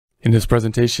In this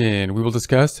presentation, we will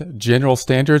discuss general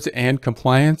standards and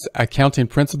compliance, accounting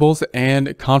principles,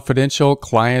 and confidential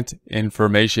client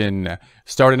information.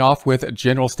 Starting off with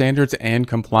general standards and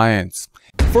compliance.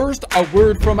 First, a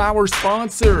word from our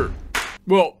sponsor.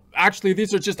 Well, actually,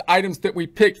 these are just items that we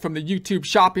picked from the YouTube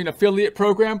Shopping Affiliate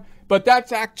Program, but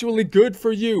that's actually good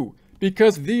for you,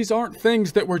 because these aren't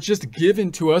things that were just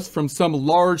given to us from some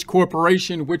large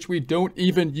corporation which we don't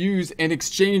even use in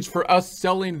exchange for us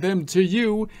selling them to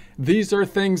you. These are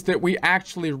things that we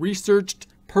actually researched,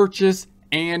 purchased,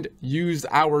 and use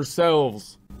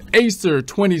ourselves. Acer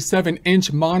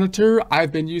 27-inch monitor.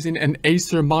 I've been using an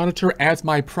Acer monitor as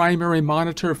my primary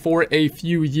monitor for a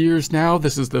few years now.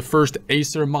 This is the first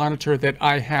Acer monitor that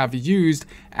I have used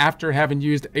after having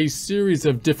used a series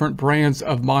of different brands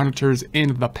of monitors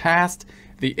in the past.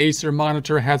 The Acer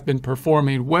monitor has been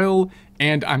performing well,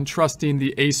 and I'm trusting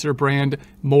the Acer brand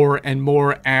more and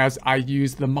more as I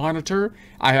use the monitor.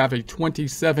 I have a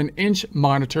 27-inch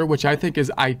monitor, which I think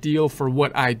is ideal for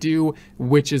what I do,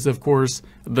 which is, of course,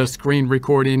 the screen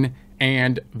recording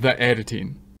and the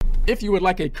editing. If you would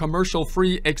like a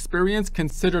commercial-free experience,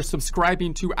 consider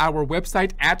subscribing to our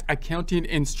website at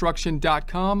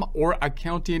accountinginstruction.com or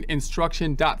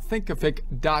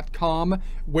accountinginstruction.thinkific.com,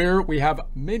 where we have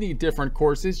many different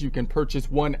courses. You can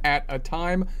purchase one at a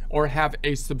time or have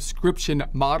a subscription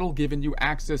model giving you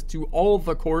access to all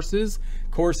the courses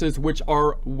which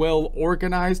are well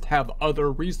organized, have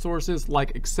other resources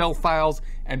like Excel files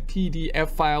and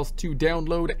PDF files to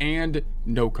download, and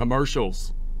no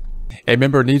commercials. A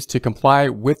member needs to comply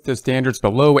with the standards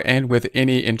below and with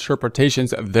any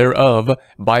interpretations thereof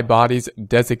by bodies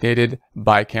designated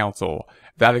by counsel.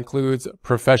 That includes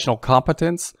professional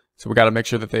competence. So we got to make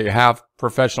sure that they have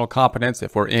professional competence.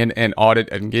 If we're in an audit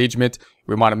engagement,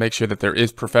 we want to make sure that there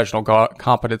is professional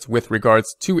competence with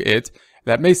regards to it.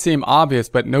 That may seem obvious,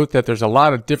 but note that there's a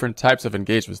lot of different types of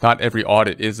engagements. Not every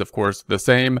audit is, of course, the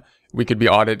same. We could be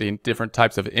auditing different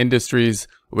types of industries.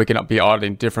 We can be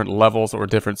auditing different levels or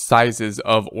different sizes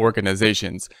of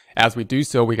organizations. As we do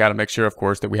so, we got to make sure, of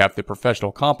course, that we have the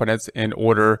professional competence in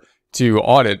order to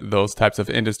audit those types of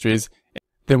industries.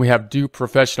 Then we have due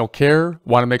professional care.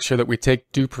 Want to make sure that we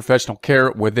take due professional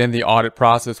care within the audit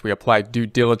process. We apply due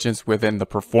diligence within the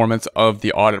performance of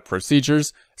the audit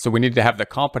procedures. So we need to have the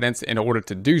competence in order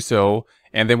to do so.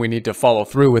 And then we need to follow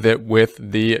through with it with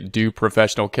the due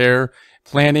professional care.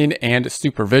 Planning and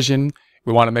supervision.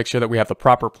 We want to make sure that we have the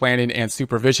proper planning and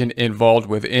supervision involved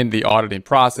within the auditing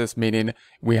process, meaning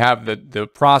we have the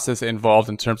process involved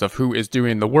in terms of who is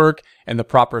doing the work and the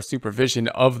proper supervision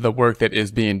of the work that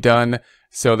is being done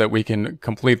so that we can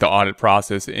complete the audit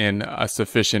process in a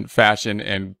sufficient fashion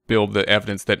and build the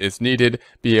evidence that is needed,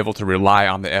 be able to rely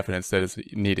on the evidence that is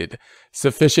needed.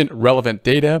 Sufficient relevant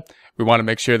data. We want to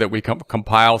make sure that we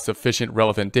compile sufficient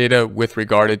relevant data with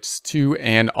regards to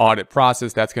an audit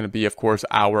process. That's going to be, of course,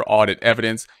 our audit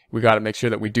evidence. We got to make sure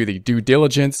that we do the due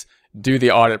diligence, do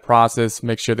the audit process,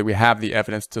 make sure that we have the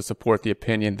evidence to support the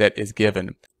opinion that is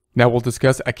given. Now we'll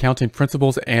discuss accounting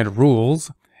principles and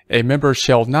rules. A member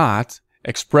shall not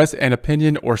express an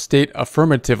opinion or state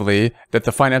affirmatively that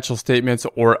the financial statements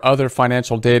or other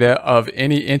financial data of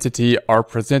any entity are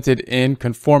presented in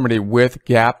conformity with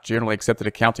GAAP, generally accepted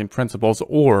accounting principles,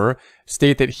 or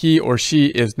state that he or she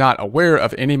is not aware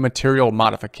of any material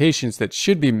modifications that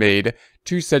should be made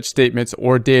to such statements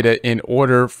or data in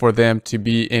order for them to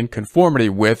be in conformity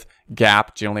with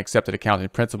GAAP, generally accepted accounting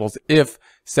principles, if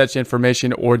such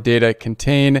information or data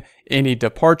contain any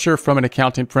departure from an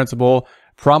accounting principle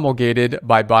promulgated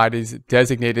by bodies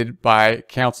designated by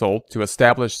counsel to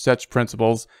establish such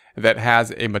principles that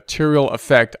has a material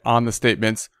effect on the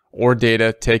statements or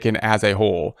data taken as a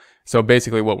whole. So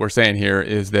basically what we're saying here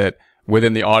is that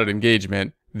within the audit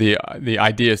engagement, the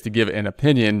idea is to give an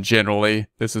opinion generally.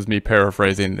 This is me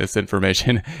paraphrasing this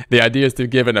information. The idea is to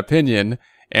give an opinion,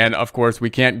 and of course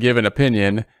we can't give an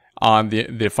opinion on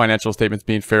the financial statements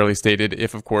being fairly stated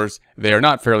if, of course, they are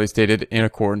not fairly stated in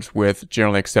accordance with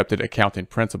generally accepted accounting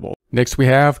principles. Next, we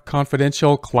have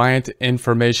confidential client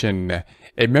information.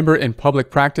 A member in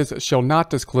public practice shall not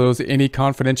disclose any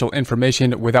confidential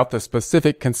information without the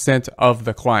specific consent of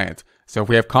the client. So if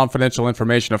we have confidential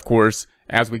information, of course,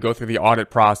 as we go through the audit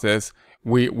process,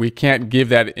 we can't give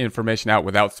that information out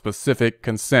without specific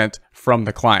consent from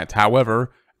the client. However,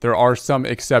 there are some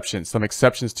exceptions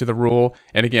to the rule.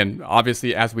 And again,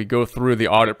 obviously, as we go through the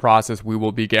audit process, we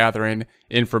will be gathering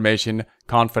information,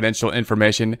 confidential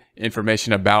information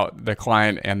about the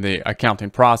client and the accounting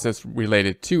process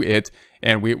related to it.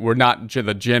 And we're not,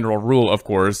 the general rule, of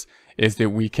course, is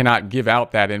that we cannot give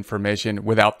out that information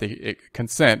without the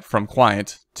consent from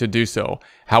client to do so.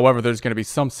 However, there's going to be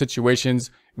some situations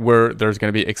where there's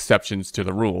going to be exceptions to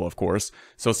the rule, of course.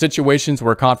 So situations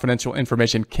where confidential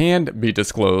information can be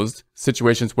disclosed,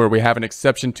 situations where we have an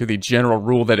exception to the general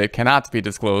rule that it cannot be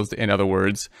disclosed, in other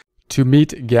words, to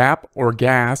meet GAAP or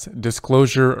GAS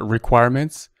disclosure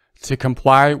requirements, to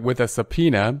comply with a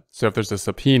subpoena. So if there's a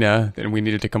subpoena, then we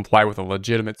needed to comply with a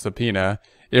legitimate subpoena.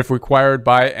 If required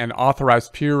by an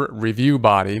authorized peer review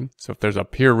body, so if there's a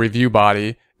peer review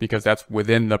body, because that's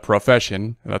within the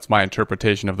profession, that's my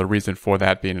interpretation of the reason for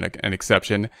that being an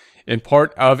exception, in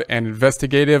part of an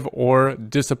investigative or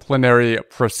disciplinary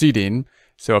proceeding.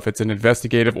 So if it's an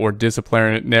investigative or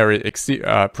disciplinary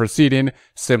proceeding,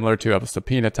 similar to a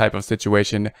subpoena type of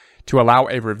situation, to allow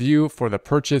a review for the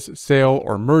purchase, sale,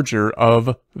 or merger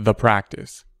of the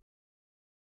practice.